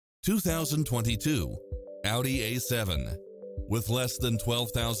2022 Audi A7. With less than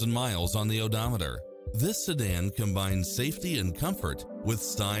 12,000 miles on the odometer, this sedan combines safety and comfort with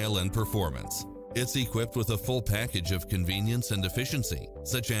style and performance. It's equipped with a full package of convenience and efficiency,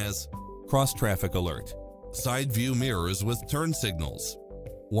 such as cross-traffic alert, side view mirrors with turn signals,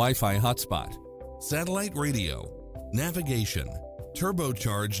 Wi-Fi hotspot, satellite radio, navigation,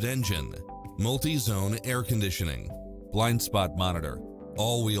 turbocharged engine, multi-zone air conditioning, blind spot monitor,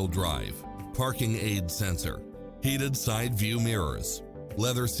 all-wheel drive, parking aid sensor, heated side view mirrors,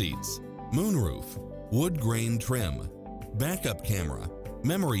 leather seats, moonroof, wood grain trim, backup camera,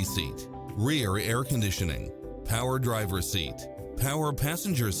 memory seat, rear air conditioning, power driver seat, power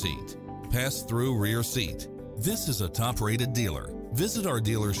passenger seat, pass-through rear seat. This is a top-rated dealer. Visit our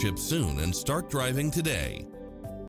dealership soon and start driving today.